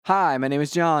Hi, my name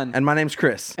is John. And my name's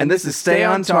Chris. And this is Stay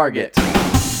on Target.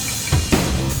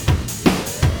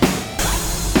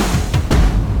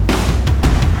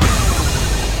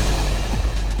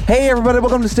 Hey everybody,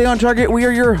 welcome to Stay on Target. We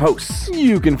are your hosts.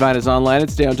 You can find us online at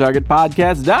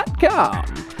stayontargetpodcast.com.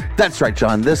 That's right,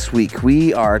 John. This week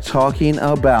we are talking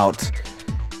about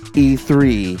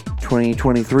E3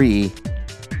 2023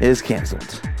 is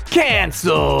canceled.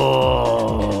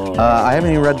 Cancel! I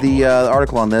haven't even read the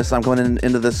article on this. I'm coming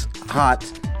into this hot.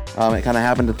 It kind of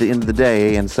happened at the end of the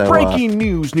day, and so breaking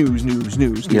news.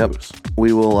 Yep.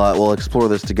 We will we'll explore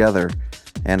this together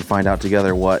and find out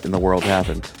together what in the world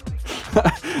happened.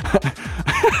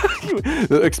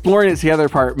 The exploring it together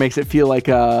part makes it feel like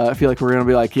we're gonna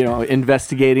be like,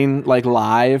 investigating like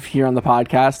live here on the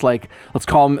podcast. Like, let's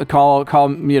call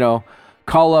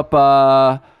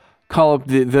up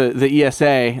the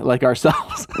ESA like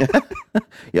ourselves.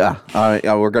 Yeah.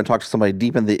 We're going to talk to somebody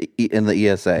deep in the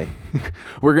ESA.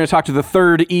 We're going to talk to the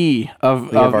third E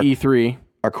of E3.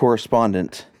 Our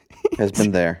correspondent has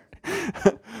been there.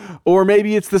 Or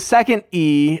maybe it's the second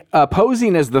E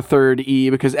posing as the third E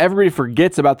because everybody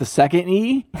forgets about the second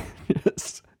E.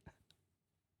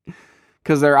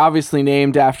 Because they're obviously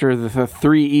named after the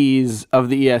three E's of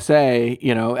the ESA,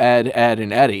 Ed,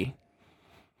 and Eddie.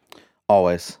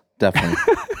 Always. Definitely.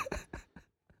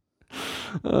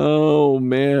 Oh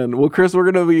man. Well, Chris,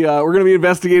 we're gonna be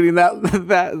investigating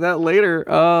that later.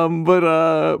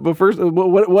 But first,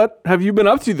 what have you been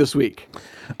up to this week?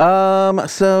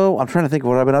 So I'm trying to think of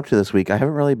what I've been up to this week. I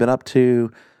haven't really been up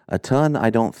to a ton, I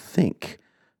don't think.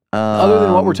 Other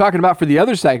than what we're talking about for the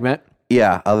other segment.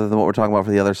 Yeah, other than what we're talking about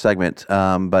for the other segment.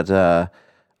 Other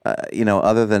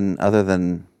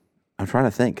than I'm trying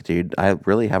to think, dude. I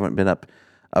really haven't been up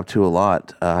to a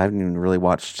lot. I haven't even really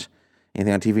watched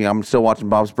anything on TV. I'm still watching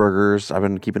Bob's Burgers. I've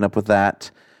been keeping up with that.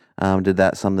 Did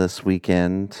that some this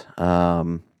weekend. You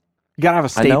gotta have a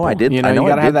staple. I know I did. You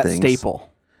gotta have that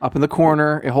staple up in the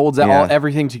corner. It holds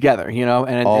everything together.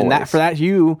 And that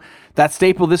that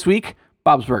staple this week,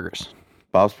 Bob's Burgers.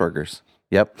 Bob's Burgers.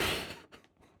 Yep.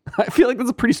 I feel like that's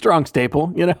a pretty strong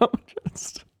staple. Yeah.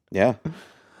 It's pretty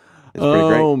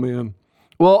great. Oh man.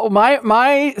 Well,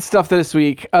 my stuff this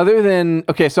week, other than,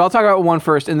 so I'll talk about one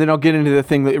first, and then I'll get into the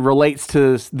thing that relates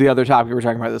to the other topic we're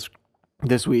talking about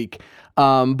this week.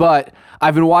 But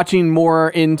I've been watching more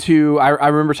into, I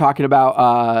remember talking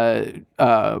about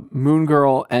Moon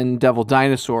Girl and Devil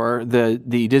Dinosaur,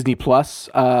 the Disney Plus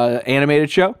animated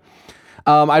show.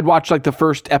 I'd watched like the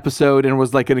first episode and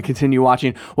was like going to continue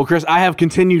watching. Well, Chris, I have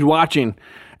continued watching,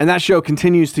 and that show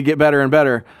continues to get better and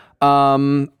better.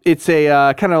 It's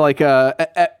a kind of like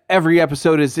every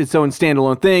episode is its own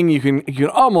standalone thing. You can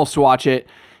almost watch it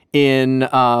in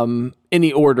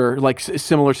any order, like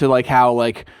similar to like how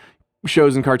like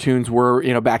shows and cartoons were,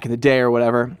 back in the day or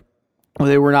whatever.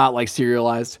 They were not like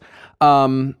serialized.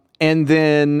 But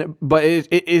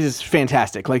it is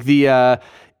fantastic. Like the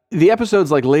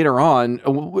episodes like later on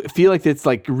feel like it's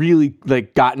like really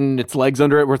like gotten its legs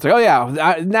under it, where it's like, oh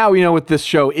yeah, now we know what this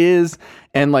show is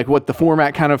and like what the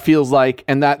format kind of feels like,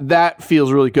 and that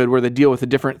feels really good, where they deal with a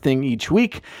different thing each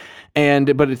week,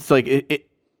 but it's like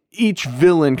each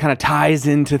villain kind of ties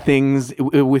into things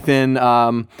within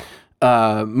Moon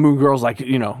Girl's like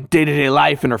day-to-day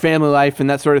life and her family life and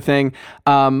that sort of thing.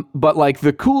 But like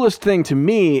the coolest thing to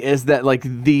me is that like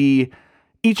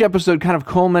each episode kind of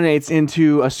culminates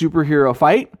into a superhero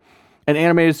fight, an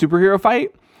animated superhero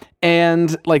fight.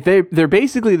 And like they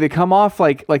come off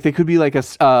like they could be like a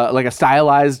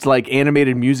stylized like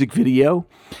animated music video.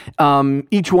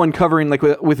 Each one covering like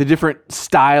with a different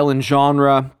style and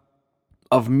genre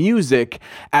of music,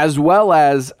 as well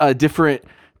as a different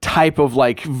type of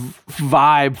like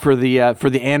vibe for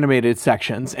the animated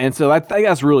sections. And so I think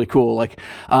that's really cool, like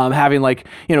having like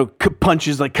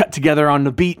punches like cut together on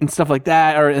the beat and stuff like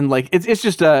that, and like it's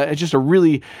just a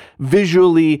really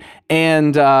visually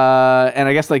and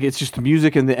I guess like it's just the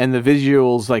music and the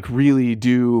visuals like really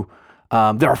do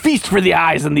they're a feast for the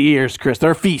eyes and the ears, Chris.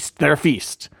 They're a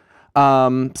feast.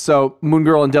 So Moon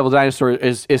Girl and Devil Dinosaur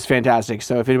is fantastic.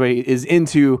 So if anybody is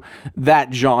into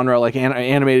that genre, like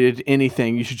animated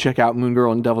anything, you should check out Moon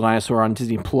Girl and Devil Dinosaur on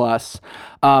Disney Plus.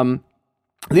 The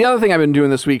other thing I've been doing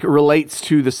this week relates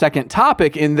to the second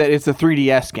topic, in that it's a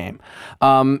 3DS game.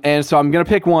 And so I'm going to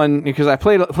pick one because I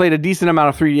played a decent amount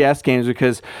of 3DS games,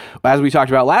 because as we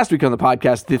talked about last week on the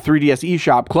podcast, the 3DS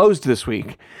eShop closed this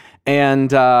week.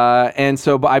 And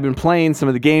so I've been playing some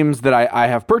of the games that I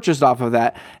have purchased off of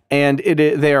that, and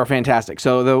they are fantastic.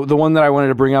 So the one that I wanted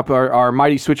to bring up are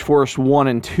Mighty Switch Force 1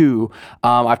 and 2.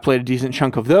 I've played a decent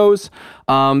chunk of those.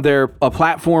 They're a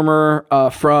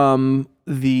platformer from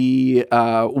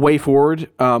Way Forward,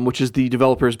 which is the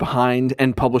developers behind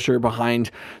and publisher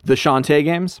behind the Shantae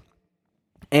games.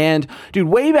 And dude,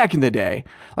 way back in the day,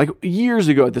 like years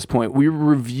ago at this point, we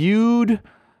reviewed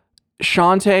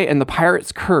Shantae and the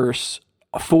Pirate's Curse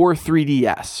for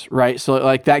 3DS, right? So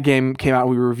like that game came out,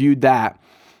 we reviewed that.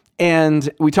 And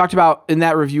we talked about, in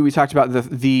that review, we talked about the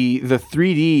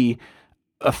 3D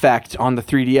effect on the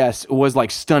 3DS was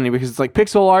like stunning because it's like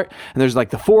pixel art and there's like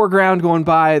the foreground going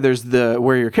by, there's the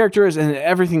where your character is and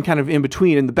everything kind of in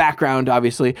between in the background,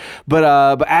 obviously.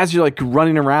 But as you're like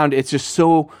running around, it's just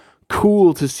so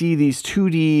cool to see these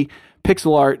 2D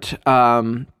pixel art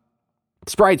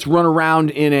sprites run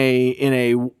around in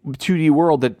a 2D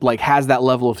world that like has that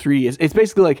level of 3D. It's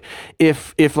basically like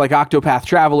if like Octopath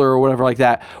Traveler or whatever like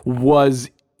that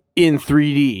was in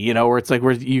 3D, you know, where it's like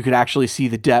where you could actually see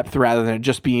the depth rather than it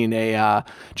just being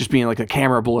like a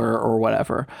camera blur or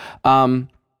whatever. And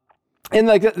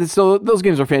like so, those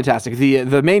games are fantastic.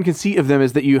 The main conceit of them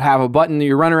is that you have a button that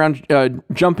you run around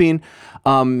jumping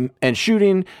and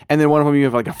shooting, and then one of them you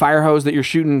have like a fire hose that you're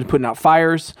shooting, putting out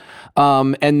fires.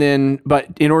 And then, but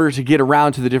in order to get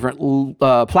around to the different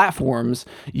platforms,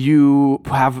 you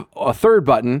have a third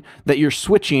button that you're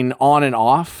switching on and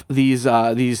off these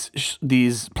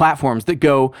platforms that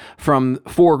go from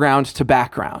foreground to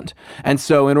background. And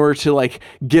so, in order to like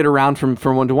get around from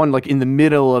one to one, like in the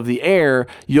middle of the air,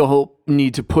 you'll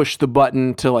need to push the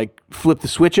button to like flip the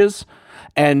switches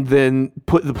and then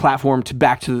put the platform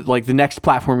back to like the next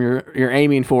platform you're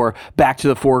aiming for back to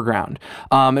the foreground.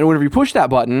 And whenever you push that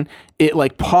button, it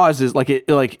like pauses, like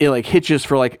it hitches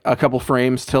for like a couple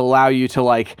frames to allow you to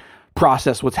like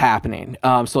process what's happening.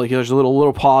 So like there's a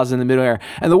little pause in the middle there,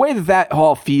 and the way that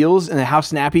all feels and how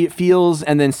snappy it feels,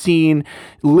 and then seeing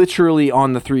literally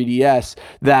on the 3DS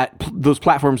that those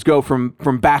platforms go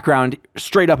from background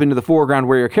straight up into the foreground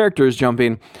where your character is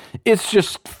jumping, it's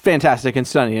just fantastic and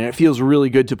stunning, and it feels really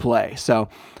good to play. So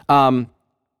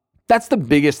that's the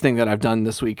biggest thing that I've done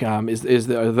this week. Is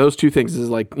those two things, is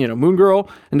like, you know, Moon Girl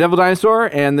and Devil Dinosaur,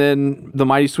 and then the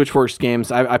Mighty Switch Force games.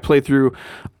 I played through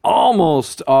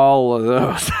almost all of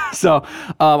those. So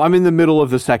I'm in the middle of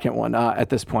the second one at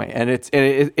this point, and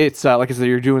it's like I said,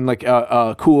 you're doing like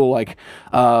a cool like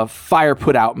fire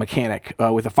put out mechanic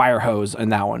with a fire hose in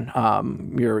that one.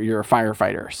 You're a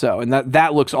firefighter. So, and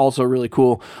that looks also really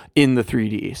cool in the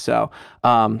 3D. So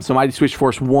Mighty Switch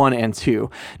Force 1 and 2.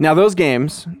 Now those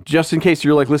games, just in case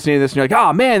you're like listening to this and you're like,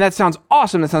 oh man, that sounds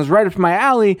awesome, that sounds right up my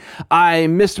alley, I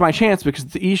missed my chance because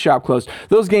the eShop closed.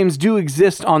 Those games do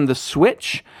exist on the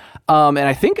Switch, and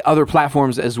I think other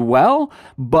platforms as well,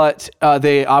 but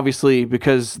they obviously,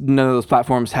 because none of those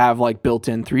platforms have like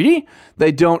built-in 3D,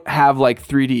 they don't have like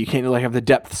 3D. You can't like have the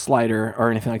depth slider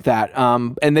or anything like that.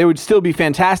 And they would still be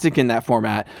fantastic in that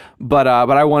format, but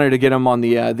I wanted to get them on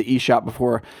the eShop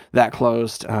before that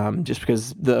closed, just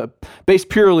because based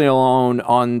purely alone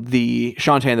on the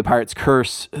Shantae and the Pirate's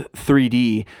Curse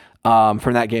 3D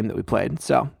from that game that we played.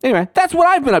 So anyway, that's what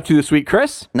I've been up to this week,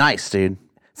 Chris. Nice, dude.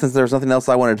 Since there's nothing else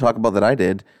I wanted to talk about that I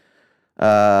did,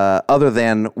 other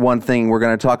than one thing we're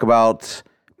going to talk about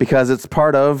because it's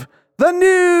part of the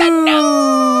news.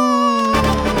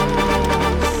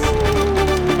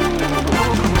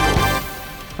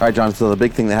 All right, John, so the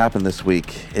big thing that happened this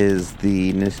week is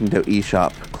the Nintendo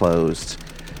eShop closed.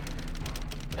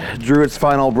 Drew its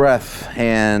final breath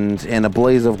and in a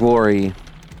blaze of glory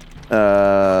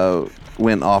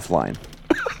went offline.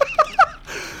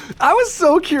 I was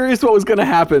so curious what was going to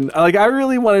happen. Like, I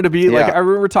really wanted to be like, I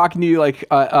remember talking to you like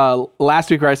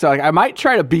last week where I said like I might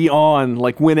try to be on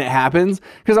like when it happens,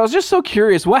 because I was just so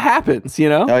curious what happens, you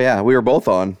know? Oh yeah, we were both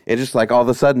on. It just like all of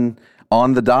a sudden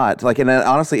on the dot, like, and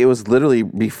honestly, it was literally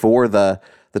before the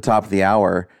top of the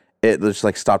hour. It just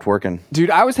like stopped working.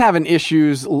 Dude, I was having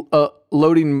issues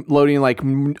loading like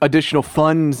additional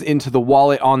funds into the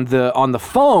wallet on the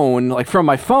phone, like from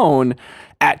my phone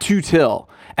at 2 till.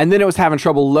 And then it was having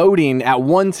trouble loading at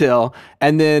 1 till,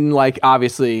 and then like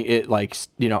obviously it like,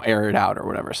 you know, errored out or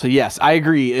whatever. So yes, I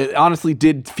agree. It honestly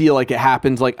did feel like it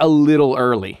happened like a little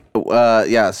early.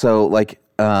 Yeah. So like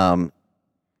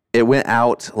it went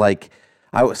out like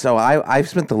I've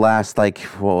spent the last like,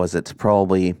 what was it?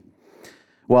 Probably.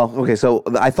 Well, okay. So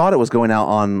I thought it was going out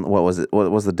on what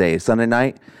was the day? Sunday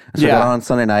night. So I got on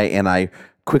Sunday night, and I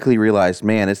quickly realized,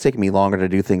 man, it's taking me longer to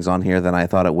do things on here than I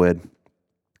thought it would.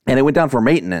 And it went down for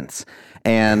maintenance,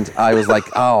 and I was like,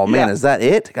 "Oh man, is that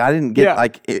it?" I didn't get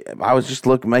I was just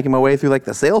making my way through like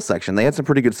the sales section. They had some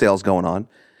pretty good sales going on.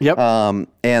 Yep. But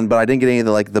I didn't get any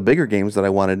of the bigger games that I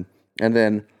wanted. And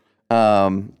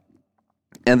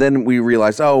then we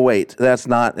realized, oh wait, it's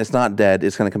not dead.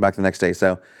 It's going to come back the next day.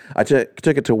 So I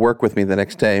took it to work with me the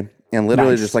next day, And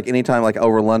literally Nice. just like anytime like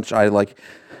over lunch, I like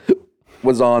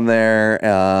was on there,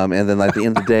 and then like the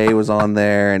end of the day was on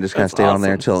there, and just kind of stayed on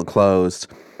there until it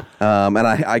closed. And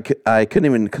I couldn't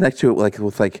even connect to it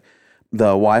with like the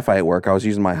Wi-Fi at work. I was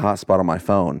using my hotspot on my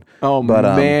phone. Oh,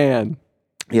 man.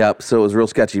 Yep. So it was real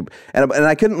sketchy, and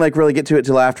I couldn't like really get to it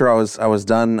till after I was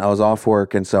done. I was off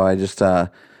work, and so I just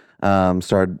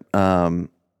started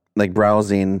like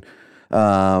browsing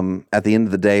at the end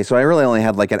of the day. So I really only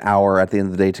had like an hour at the end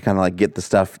of the day to kind of like get the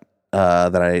stuff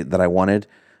that I wanted.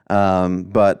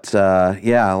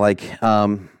 Yeah, like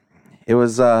it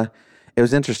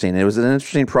was interesting. It was an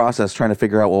interesting process trying to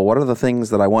figure out, well, what are the things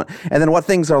that I want, and then what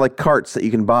things are like carts that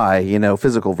you can buy,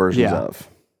 physical versions of.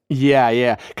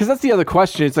 Yeah. Because that's the other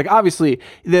question. It's like, obviously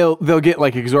they'll get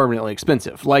like exorbitantly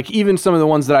expensive. Like even some of the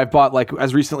ones that I've bought like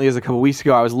as recently as a couple weeks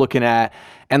ago, I was looking at,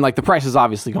 and like the price has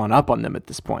obviously gone up on them at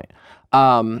this point.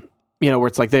 Where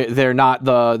it's like they're not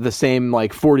the same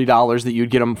like $40 that you'd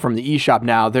get them from the eShop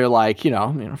now. They're like,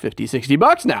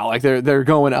 $50-$60 now. Like they're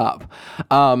going up.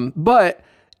 But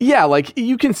yeah, like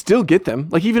you can still get them.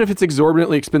 Like even if it's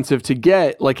exorbitantly expensive to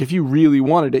get, like if you really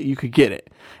wanted it, you could get it.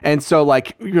 And so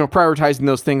like, prioritizing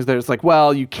those things that it's like,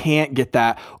 well, you can't get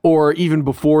that. Or even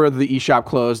before the eShop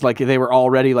closed, like they were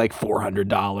already like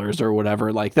 $400 or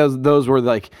whatever. Like those were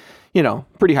like,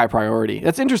 pretty high priority.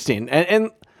 That's interesting.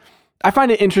 And I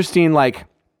find it interesting, like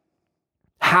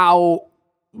how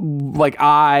like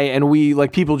I and we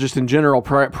like people just in general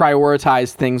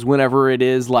prioritize things whenever it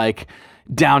is like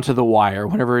down to the wire,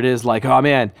 whenever it is like, oh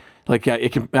man, like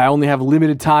I only have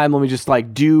limited time. Let me just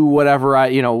like do whatever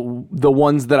the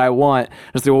ones that I want.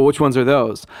 And say, well, which ones are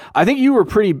those? I think you were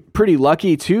pretty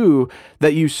lucky too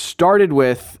that you started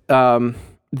with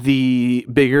the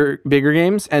bigger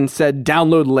games and said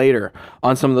download later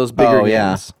on some of those bigger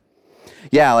games.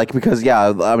 Yeah, like because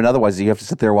otherwise you have to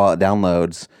sit there while it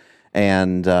downloads,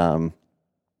 and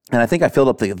I think I filled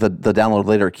up the download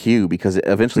later queue because it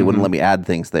eventually wouldn't let me add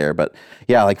things there. But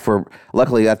yeah, like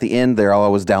luckily at the end there, all I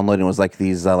was downloading was like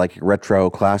these like retro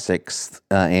classics,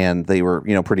 and they were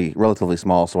pretty relatively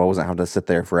small, so I wasn't having to sit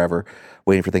there forever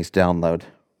waiting for things to download.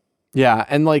 Yeah,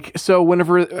 and like so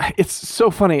whenever it's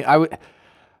so funny,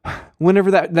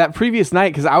 whenever that previous night,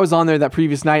 because I was on there that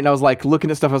previous night and I was like looking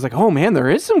at stuff, I was like, oh man, there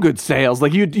is some good sales.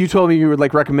 Like you told me you were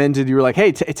like recommended, you were like,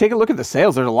 hey, take a look at the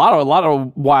sales. There's a lot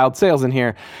of wild sales in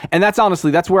here. And that's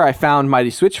where I found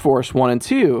Mighty Switch Force 1 and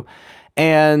 2.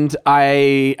 And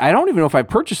I don't even know if I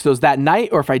purchased those that night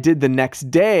or if I did the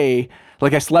next day.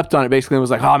 Like I slept on it basically and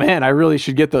was like, oh man, I really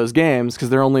should get those games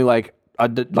because they're only like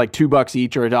 $2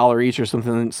 each or $1 each or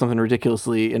something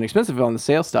ridiculously inexpensive on the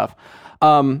sale stuff.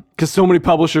 Because so many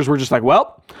publishers were just like,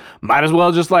 well, might as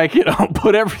well just like,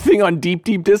 put everything on deep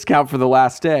discount for the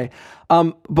last day.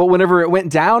 But whenever it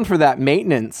went down for that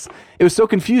maintenance, it was so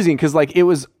confusing because like it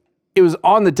was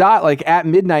on the dot, like at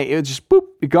midnight, it was just boop,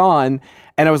 gone.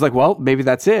 And I was like, well, maybe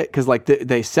that's it. Because like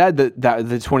they said that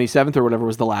the 27th or whatever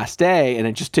was the last day, and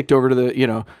it just ticked over to the,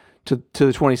 to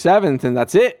the 27th, and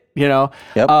that's it, Yep.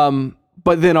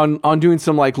 But then on doing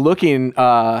some like looking,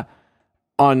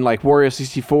 on like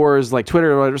Wario64's like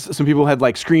Twitter, some people had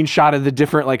like screenshotted the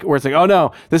different like where it's like, oh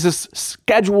no, this is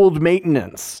scheduled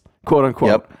maintenance, quote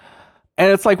unquote. Yep.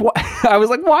 And it's like, what? I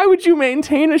was like, why would you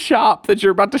maintain a shop that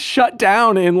you're about to shut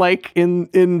down in like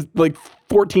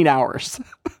 14 hours?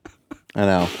 I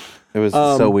know, it was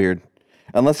so weird.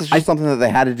 Unless it's just something that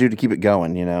they had to do to keep it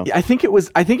going, I think it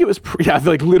was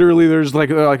like literally there's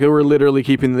like we're literally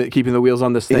keeping the wheels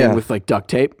on this thing with like duct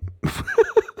tape.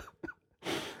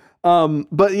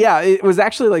 But yeah, it was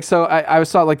actually like, so I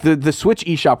saw like the Switch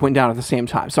eShop went down at the same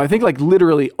time. So I think like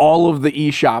literally all of the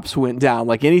eShops went down,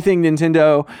 like anything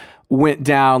Nintendo went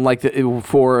down like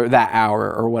for that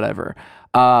hour or whatever.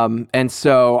 And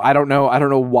so I don't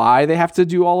know why they have to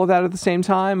do all of that at the same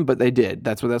time, but they did.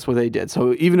 That's what they did.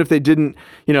 So even if they didn't,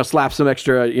 slap some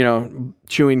extra,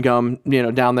 chewing gum,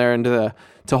 down there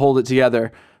to hold it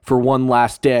together for one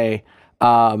last day,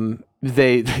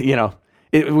 they,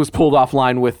 it was pulled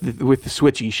offline with the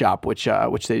Switch eShop,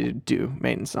 which they do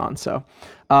maintenance on. So,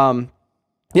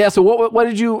 so what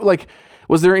did you like?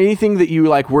 Was there anything that you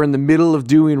like were in the middle of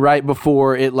doing right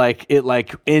before it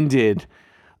ended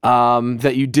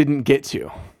that you didn't get to?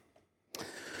 I'm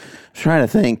trying to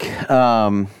think.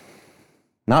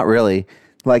 Not really.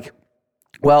 Like,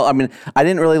 well, I mean, I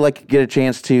didn't really like get a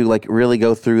chance to like really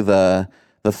go through the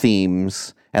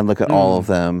themes and look at all of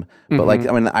them. But like,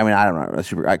 I mean, I'm not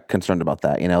super concerned about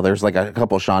that. There's like a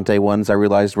couple of Shantae ones I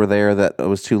realized were there that it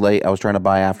was too late. I was trying to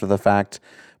buy after the fact,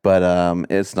 but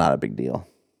it's not a big deal.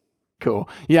 Cool.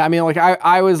 Yeah, I mean, like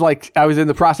I was in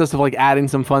the process of like adding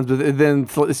some funds, but then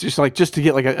it's just like just to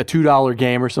get like a $2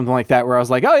 game or something like that, where I was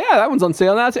like, oh yeah, that one's on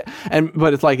sale now,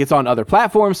 but it's like it's on other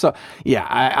platforms. So yeah,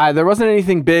 I there wasn't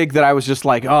anything big that I was just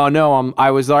like, oh no,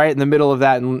 I was right in the middle of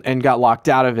that and got locked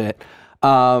out of it.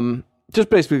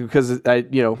 Just basically because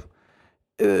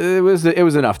it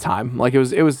was enough time. Like it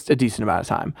was a decent amount of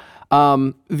time.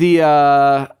 The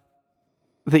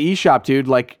eShop, dude,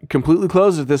 like completely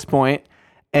closed at this point.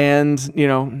 And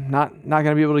not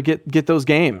gonna be able to get those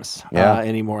games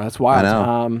anymore. That's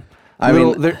wild. I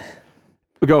mean,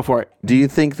 go for it. Do you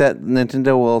think that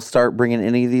Nintendo will start bringing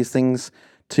any of these things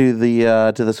to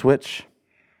the Switch?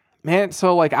 Man,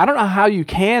 so like I don't know how you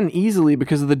can easily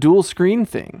because of the dual screen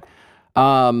thing.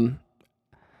 Unless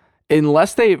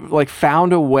they like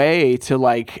found a way to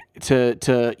like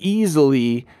to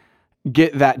easily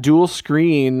get that dual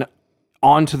screen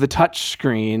onto the touch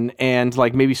screen and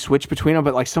like maybe switch between them,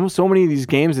 but like so many of these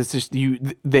games, it's just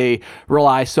they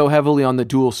rely so heavily on the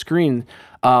dual screen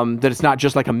that it's not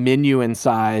just like a menu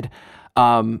inside.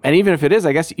 And even if it is,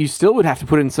 I guess you still would have to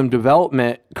put in some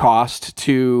development cost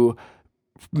to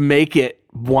make it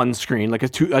one screen, like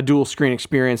a dual screen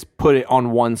experience, put it on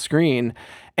one screen.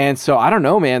 And so I don't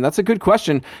know, man, that's a good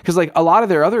question. Cause like a lot of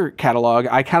their other catalog,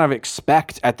 I kind of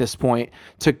expect at this point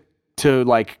to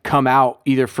like come out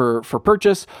either for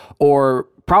purchase or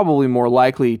probably more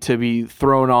likely to be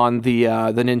thrown on the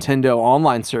Nintendo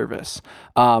online service.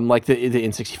 Like the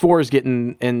N64 is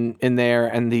getting in there,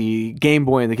 and the Game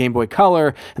Boy and the Game Boy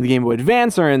Color and the Game Boy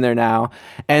Advance are in there now.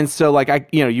 And so like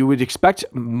you would expect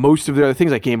most of the other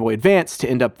things like Game Boy Advance to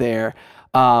end up there.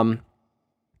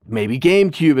 Maybe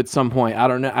GameCube at some point. I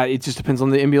don't know. It just depends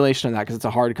on the emulation of that because it's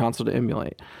a hard console to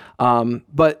emulate.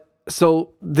 But so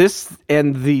this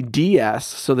and the DS,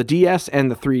 so the DS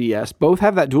and the 3DS both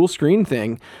have that dual screen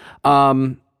thing.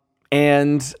 And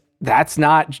that's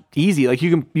not easy. Like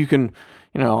you can,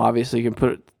 obviously you can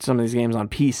put some of these games on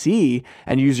PC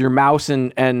and use your mouse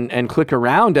and click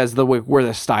around as where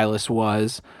the stylus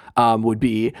would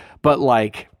be. But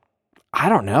like, I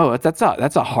don't know. That's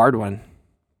a hard one.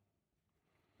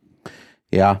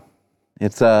 Yeah.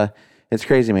 It's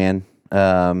crazy, man.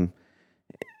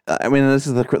 I mean, this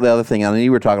is the other thing. I mean,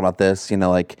 you were talking about this,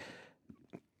 like it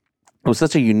was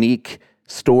such a unique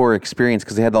store experience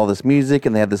because they had all this music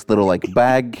and they had this little like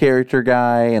bag character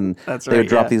guy, and they would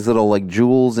drop these little like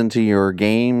jewels into your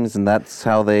games, and that's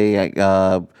how they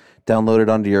downloaded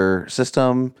onto your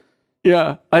system.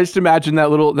 Yeah, I just imagine the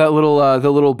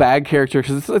little bag character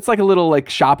because it's like a little like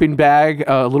shopping bag,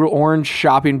 a little orange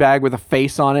shopping bag with a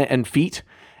face on it and feet,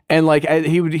 and like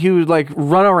he would like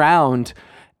run around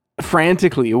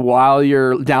frantically while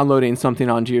you're downloading something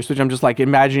onto your Switch. I'm just like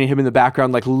imagining him in the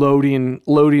background, like loading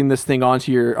this thing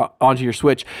onto your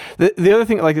Switch. The other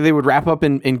thing, like they would wrap up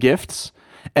in gifts,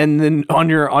 and then on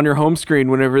your home screen,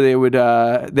 whenever they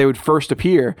would first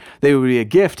appear, they would be a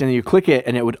gift, and you click it,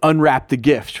 and it would unwrap the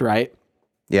gift, right?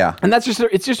 Yeah, and that's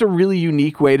it's just a really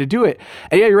unique way to do it.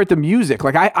 And yeah, you're right. The music,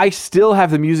 like I still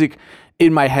have the music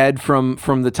in my head from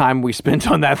the time we spent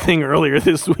on that thing earlier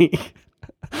this week.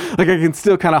 Like I can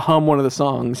still kind of hum one of the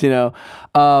songs, and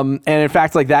in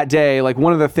fact, like that day, like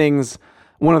one of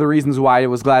the reasons why I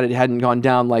was glad it hadn't gone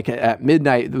down like at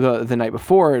midnight the night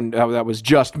before, and that was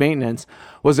just maintenance,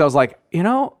 was I was like,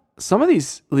 some of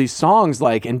these songs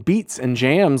like and beats and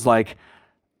jams like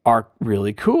are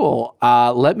really cool.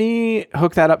 Let me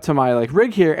hook that up to my like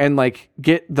rig here and like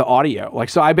get the audio. Like,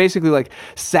 so I basically like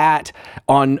sat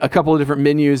on a couple of different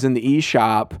menus in the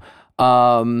eShop,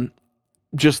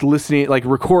 just listening, like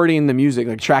recording the music,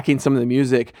 like tracking some of the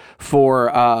music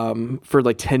for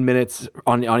like 10 minutes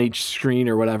on each screen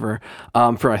or whatever,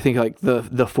 for I think like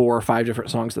the 4 or 5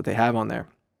 different songs that they have on there.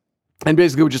 And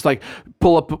basically would just like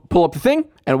pull up the thing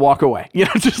and walk away,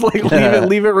 just like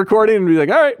leave it recording and be like,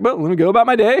 all right, well, let me go about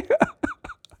my day.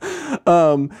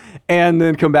 And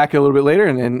then come back a little bit later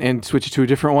and switch it to a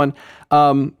different one.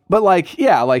 But like,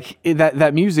 yeah, like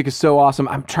that music is so awesome.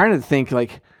 I'm trying to think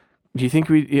like, do you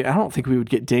think I don't think we would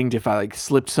get dinged if I like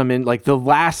slipped some in, like the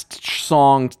last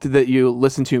song that you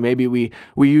listen to. Maybe we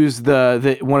use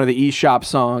the one of the eShop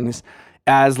songs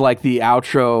as like the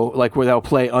outro, like where they'll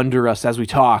play under us as we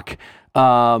talk, for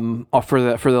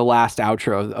the last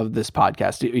outro of this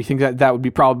podcast. Do you think that would be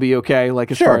probably okay?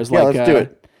 Like as far as like, let's do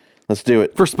it. Let's do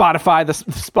it for Spotify. The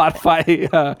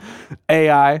Spotify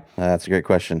AI. That's a great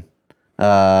question.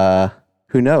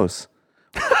 Who knows?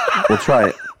 We'll try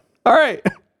it. All right.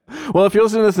 Well, if you're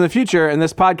listening to this in the future and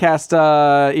this podcast,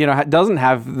 doesn't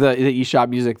have the eShop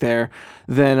music there,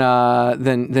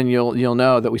 then you'll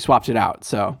know that we swapped it out.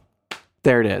 So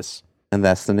there it is. And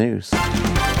that's the news.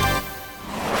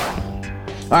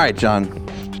 All right, John.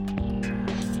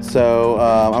 So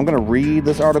I'm going to read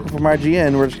this article from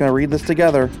IGN. We're just going to read this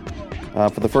together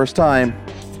for the first time.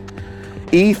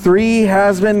 E3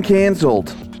 has been canceled.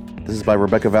 This is by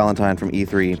Rebecca Valentine from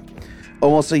E3.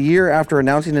 Almost a year after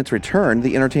announcing its return,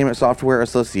 the Entertainment Software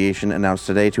Association announced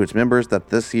today to its members that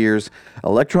this year's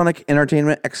Electronic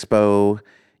Entertainment Expo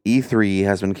E3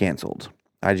 has been canceled.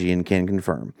 IGN can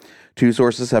confirm. Two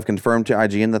sources have confirmed to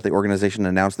IGN that the organization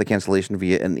announced the cancellation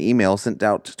via an email sent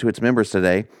out to its members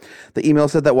today. The email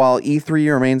said that while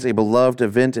E3 remains a beloved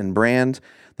event and brand,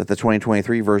 that the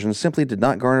 2023 version simply did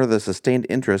not garner the sustained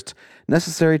interest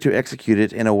necessary to execute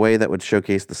it in a way that would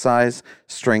showcase the size,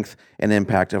 strength, and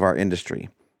impact of our industry.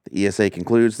 The ESA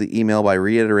concludes the email by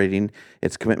reiterating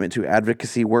its commitment to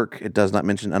advocacy work. It does not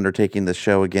mention undertaking the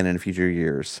show again in future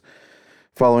years.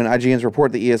 Following IGN's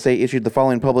report, the ESA issued the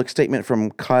following public statement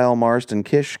from Kyle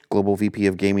Marston-Kish, Global VP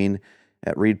of Gaming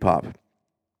at ReedPop.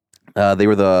 They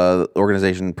were the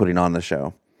organization putting on the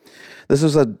show. This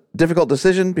was a difficult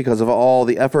decision because of all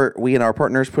the effort we and our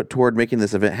partners put toward making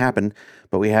this event happen,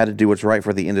 but we had to do what's right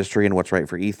for the industry and what's right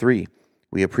for E3.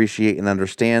 We appreciate and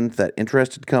understand that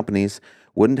interested companies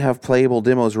wouldn't have playable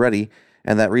demos ready,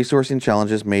 and that resourcing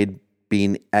challenges made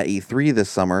being at E3 this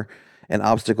summer an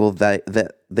obstacle that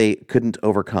they couldn't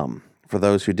overcome. For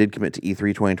those who did commit to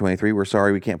E3 2023, we're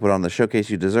sorry we can't put on the showcase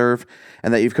you deserve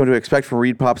and that you've come to expect from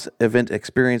ReedPop's event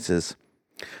experiences.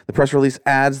 The press release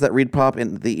adds that ReedPop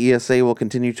and the ESA will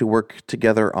continue to work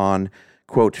together on,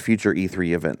 quote, future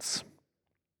E3 events.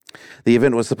 The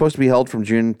event was supposed to be held from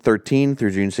June 13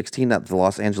 through June 16 at the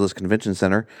Los Angeles Convention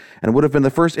Center and would have been the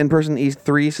first in-person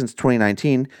E3 since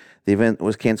 2019. The event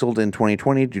was canceled in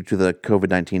 2020 due to the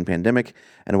COVID-19 pandemic,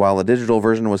 and while a digital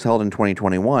version was held in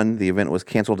 2021, the event was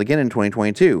canceled again in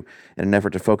 2022 in an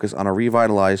effort to focus on a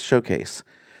revitalized showcase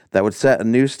that would set a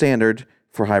new standard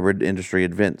for hybrid industry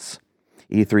events.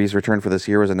 E3's return for this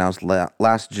year was announced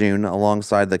last June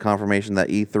alongside the confirmation that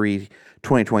E3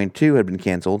 2022 had been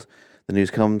canceled. The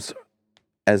news comes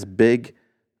as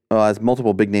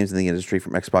multiple big names in the industry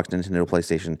from Xbox, Nintendo,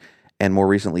 PlayStation, and more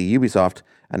recently Ubisoft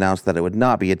announced that it would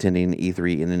not be attending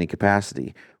E3 in any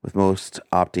capacity, with most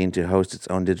opting to host its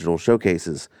own digital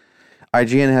showcases.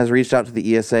 IGN has reached out to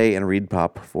the ESA and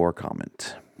ReedPop for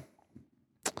comment.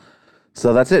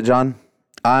 So that's it, John.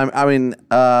 You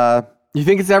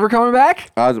think it's ever coming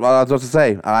back? I was about to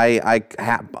say, I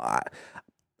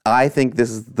think this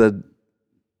is the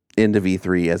end of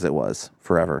E3 as it was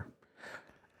forever.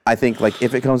 I think like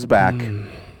if it comes back,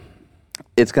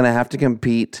 it's going to have to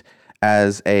compete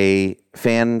as a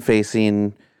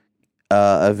fan-facing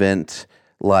event,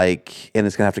 and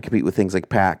it's going to have to compete with things like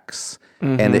PAX,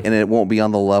 and it won't be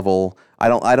on the level. I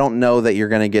don't know that you're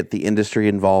going to get the industry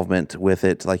involvement with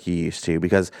it like you used to,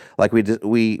 because like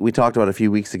we talked about a few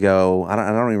weeks ago. I don't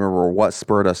even remember what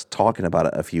spurred us talking about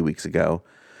it a few weeks ago,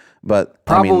 but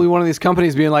probably one of these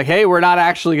companies being like, "Hey, we're not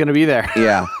actually going to be there."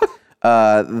 Yeah,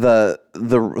 the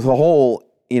whole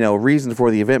reason for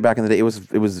the event back in the day,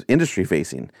 it was industry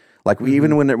facing. Like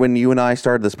even when you and I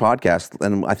started this podcast,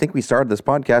 and I think we started this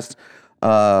podcast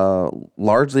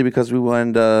largely because we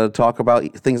wanted to talk about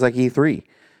things like E3.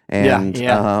 And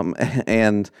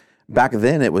and back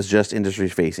then it was just industry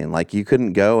facing. Like you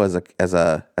couldn't go as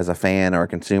a fan or a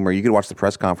consumer. You could watch the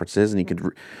press conferences and you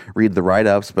could read the write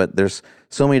ups. But there's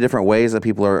so many different ways that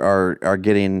people are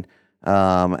getting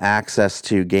access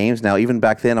to games now. Even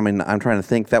back then, I'm trying to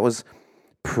think. That was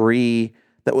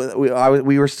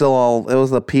we were still all. It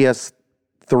was the PS3,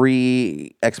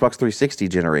 Xbox 360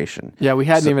 generation. Yeah, we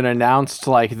hadn't even announced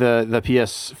like the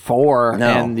PS4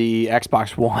 and the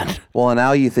Xbox One. Well, and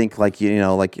now you think like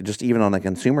just even on the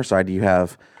consumer side, you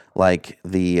have like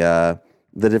the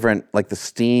different like the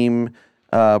Steam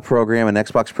program and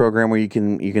Xbox program where you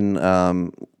can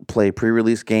play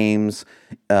pre-release games.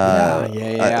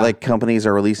 Like companies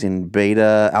are releasing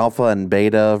alpha and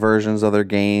beta versions of their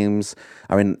games.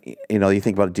 I mean, you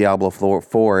think about Diablo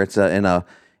 4. It's in a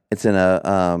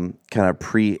kind of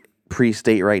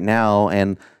pre-state right now,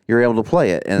 and you're able to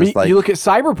play it. And it's like you look at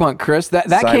Cyberpunk, Chris. That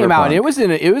came out, and it was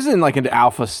in like an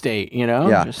alpha state.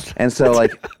 Yeah, and so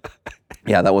like,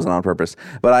 yeah, that wasn't on purpose,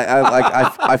 but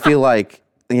I feel like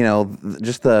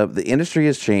just the industry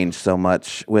has changed so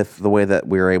much with the way that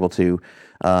we're able to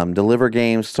deliver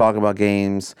games, talk about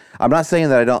games. I'm not saying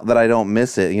that I don't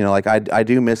miss it. Like I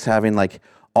do miss having like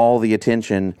all the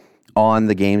attention on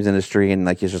the games industry, and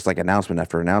like it's just like announcement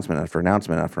after announcement after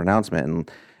announcement after announcement,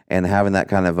 and having that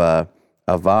kind of a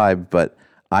vibe. But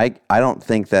I don't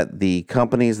think that the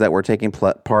companies that were taking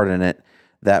part in it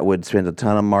that would spend a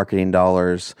ton of marketing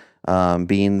dollars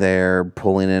being there,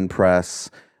 pulling in press,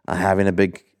 having a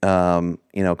big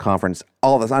conference.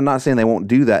 All this. I'm not saying they won't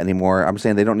do that anymore. I'm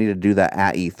saying they don't need to do that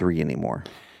at E3 anymore.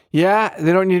 Yeah,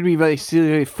 they don't need to be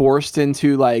really forced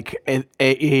into like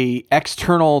a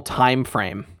external time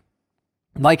frame.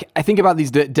 Like I think about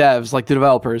these devs, like the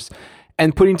developers,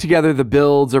 and putting together the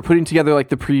builds or putting together like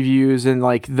the previews and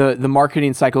like the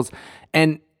marketing cycles,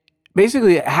 and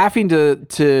basically having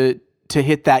to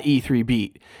hit that E3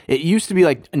 beat. It used to be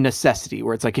like a necessity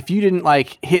where it's like if you didn't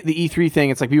like hit the E3 thing,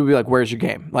 it's like people would be like, "Where's your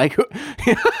game?" Like,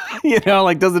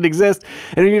 like does it exist?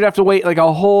 And you'd have to wait like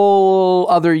a whole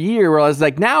other year. Whereas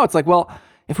like now it's like, well,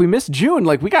 if we miss June,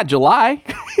 like we got July.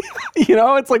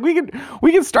 It's like we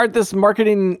can start this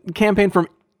marketing campaign from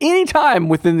any time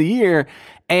within the year,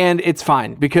 and it's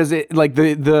fine because it like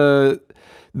the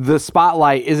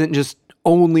spotlight isn't just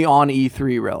only on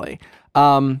E3 really.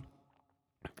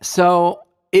 So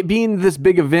it being this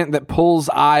big event that pulls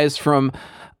eyes from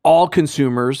all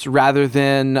consumers rather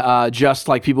than just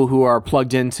like people who are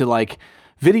plugged into like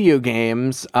video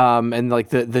games and like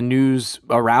the news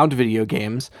around video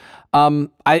games.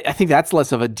 I think that's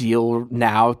less of a deal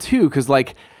now too, because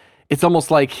like it's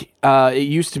almost like it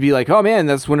used to be like, oh man,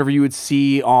 that's whenever you would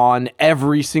see on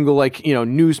every single like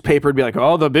newspaper, it'd be like,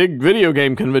 oh, the big video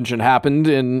game convention happened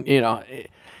in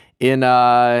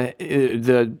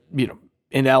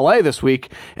in LA this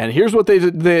week, and here's what they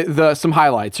did, some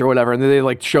highlights or whatever, and then they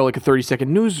like show like a 30-second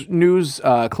news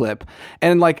clip,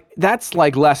 and like that's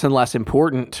like less and less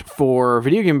important for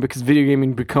video gaming because video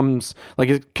gaming becomes like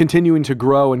it's continuing to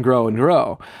grow and grow and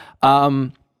grow. I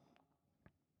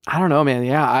don't know, man.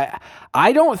 Yeah,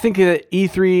 I don't think that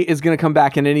E3 is going to come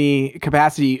back in any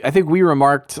capacity. I think we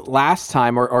remarked last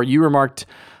time, or you remarked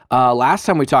last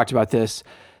time we talked about this,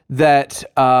 that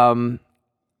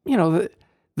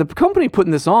the company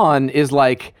putting this on is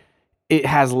like it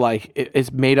has like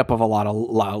it's made up of a lot of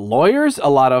lawyers, a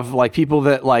lot of like people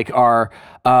that like are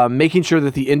making sure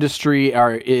that the industry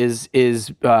is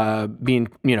being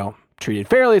treated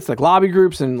fairly. It's like lobby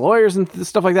groups and lawyers and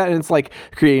stuff like that, and it's like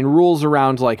creating rules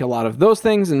around like a lot of those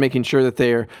things and making sure that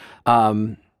they're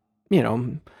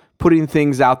putting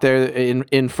things out there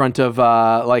in front of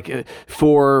like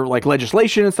for like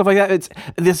legislation and stuff like that.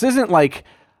 This isn't like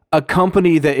a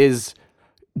company that is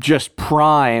just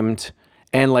primed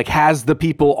and like has the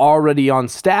people already on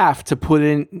staff to put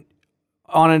in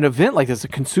on an event like this, a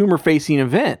consumer facing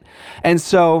event. And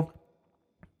so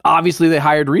obviously they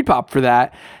hired Repop for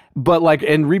that, but like,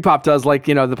 and Repop does like,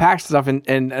 the PAX stuff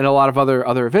and a lot of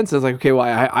other events. It's like, okay, well,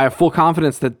 I have full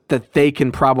confidence that they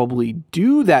can probably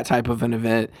do that type of an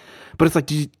event, but it's like,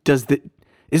 is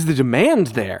the demand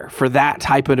there for that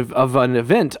type of an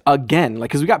event again?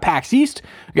 Like, cause we got PAX East,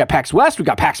 we got PAX West, we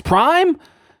got PAX Prime.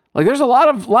 Like there's a lot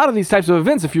of these types of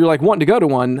events if you're like wanting to go to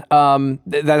one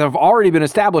that have already been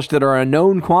established that are a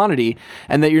known quantity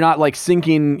and that you're not like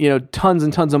sinking tons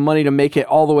and tons of money to make it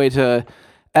all the way to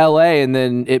LA and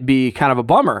then it be kind of a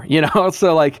bummer,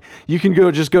 So like you can go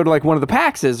to like one of the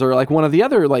PAXs or like one of the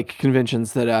other like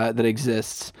conventions that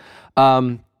exists,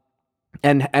 and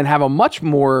have a much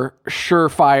more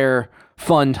surefire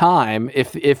fun time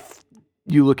if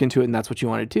you look into it and that's what you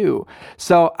want to do.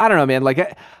 So I don't know, man.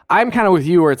 Like I'm kind of with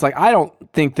you where it's like I don't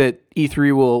think that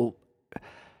E3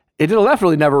 it'll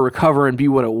definitely never recover and be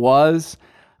what it was.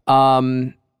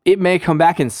 It may come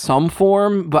back in some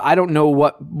form, but I don't know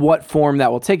what form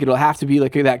that will take. It'll have to be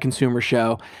like that consumer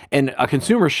show, and a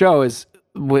consumer show is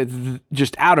with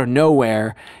just out of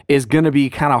nowhere is going to be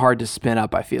kind of hard to spin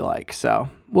up. I feel like so.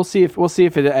 We'll see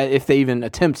if they even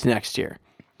attempt next year.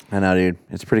 I know, dude.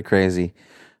 It's pretty crazy.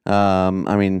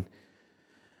 I mean,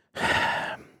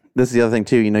 this is the other thing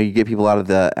too. You get people out of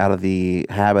the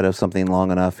habit of something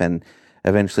long enough, and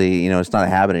eventually, it's not a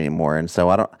habit anymore. And so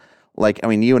I don't like. I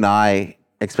mean, you and I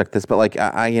expect this, but like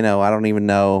I don't even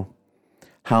know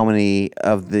how many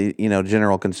of the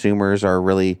general consumers are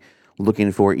really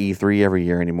looking for E3 every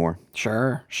year anymore.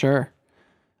 Sure.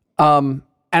 And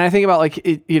I think about like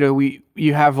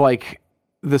you have like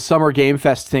the Summer Game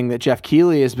Fest thing that Jeff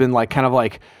Keighley has been like kind of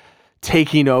like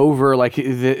taking over like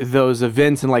those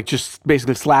events and like just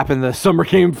basically slapping the Summer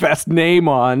Game Fest name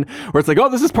on, where it's like, oh,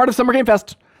 this is part of Summer Game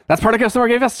Fest. That's part of Summer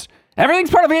Game Fest. Everything's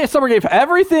part of Summer Game Fest.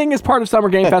 Everything is part of Summer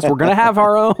Game Fest. We're gonna have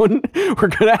our own. We're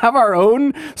gonna have our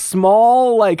own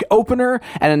small like opener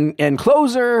and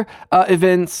closer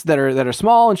events that are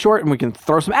small and short, and we can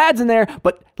throw some ads in there.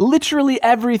 But literally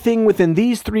everything within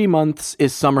these 3 months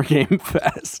is Summer Game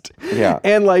Fest. Yeah,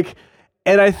 and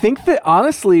I think that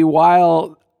honestly,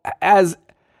 while as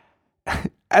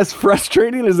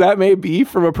frustrating as that may be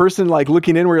from a person like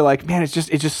looking in, where you're like, man, it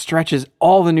just stretches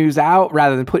all the news out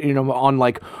rather than putting them on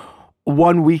like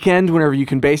one weekend whenever you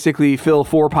can basically fill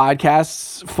 4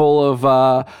 podcasts full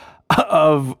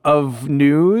of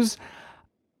news.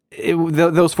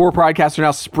 Those 4 podcasts are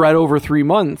now spread over 3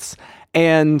 months.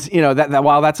 And, you know, that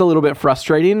while that's a little bit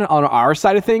frustrating on our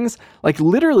side of things, like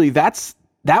literally that's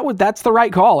the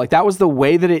right call. Like that was the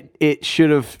way that it should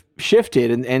have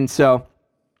shifted. And so,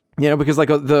 you know, because like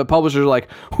the publishers are like,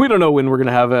 we don't know when we're going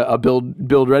to have a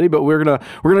build ready, but we're going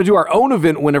to do our own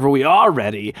event whenever we are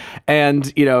ready.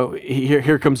 And, you know,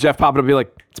 here comes Jeff popping up and be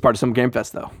like, it's part of Summer Game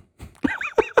Fest though.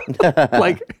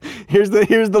 Like here's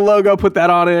the logo, put that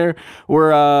on there.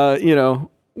 We're, you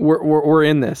know, we're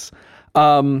in this.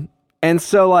 And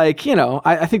so, like, you know,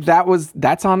 I think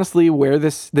that's honestly where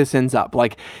this ends up.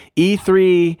 Like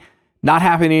E3 not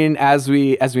happening as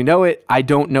we know it. I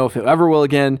don't know if it ever will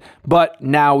again. But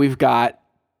now we've got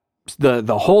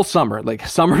the whole summer, like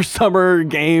summer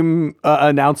game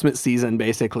announcement season,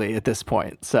 basically at this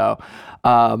point. So,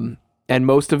 and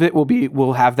most of it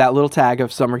will have that little tag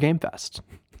of Summer Game Fest.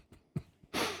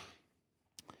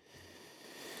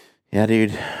 Yeah,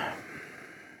 dude,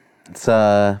 it's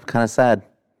kind of sad.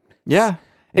 Yeah,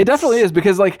 it definitely is,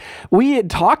 because like we had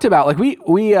talked about, like we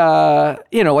you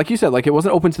know, like you said, like it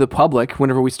wasn't open to the public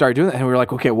whenever we started doing that, and we were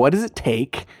like, okay, what does it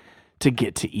take to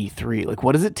get to E3? Like,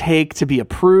 what does it take to be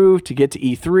approved to get to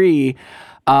E3?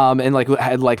 And like I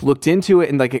had like looked into it,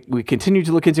 and like we continued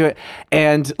to look into it,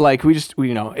 and like we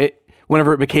you know, it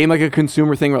whenever it became like a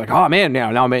consumer thing, we're like, oh man,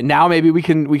 now maybe we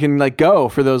can like go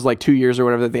for those like 2 years or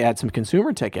whatever that they had some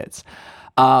consumer tickets,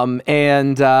 but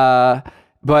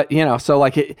you know, so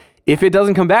like if it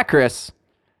doesn't come back, Chris,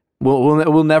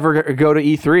 we'll never go to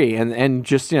E3, and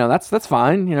just, you know, that's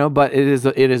fine, you know, but it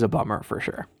is a bummer for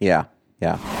sure. Yeah.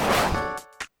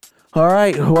 All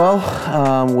right. Well,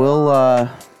 we'll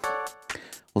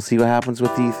see what happens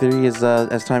with E3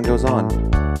 as time goes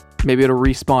on. Maybe it'll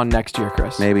respawn next year,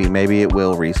 Chris. Maybe it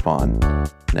will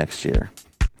respawn next year.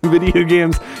 Video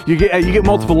games, you get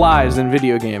multiple lives in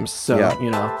video games, so you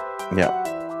know. Yeah.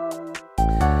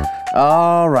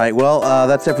 All right. Well,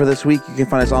 that's it for this week. You can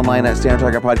find us online at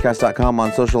StayOnTargetPodcast.com,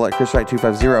 on social at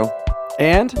ChrisWright250,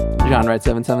 and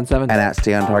JohnWright777, and at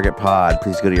StayOnTargetPod.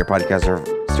 Please go to your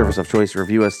podcast service of choice,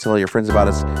 review us, tell your friends about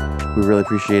us. We really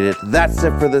appreciate it. That's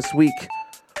it for this week.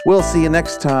 We'll see you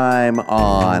next time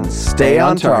on Stay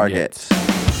on Target.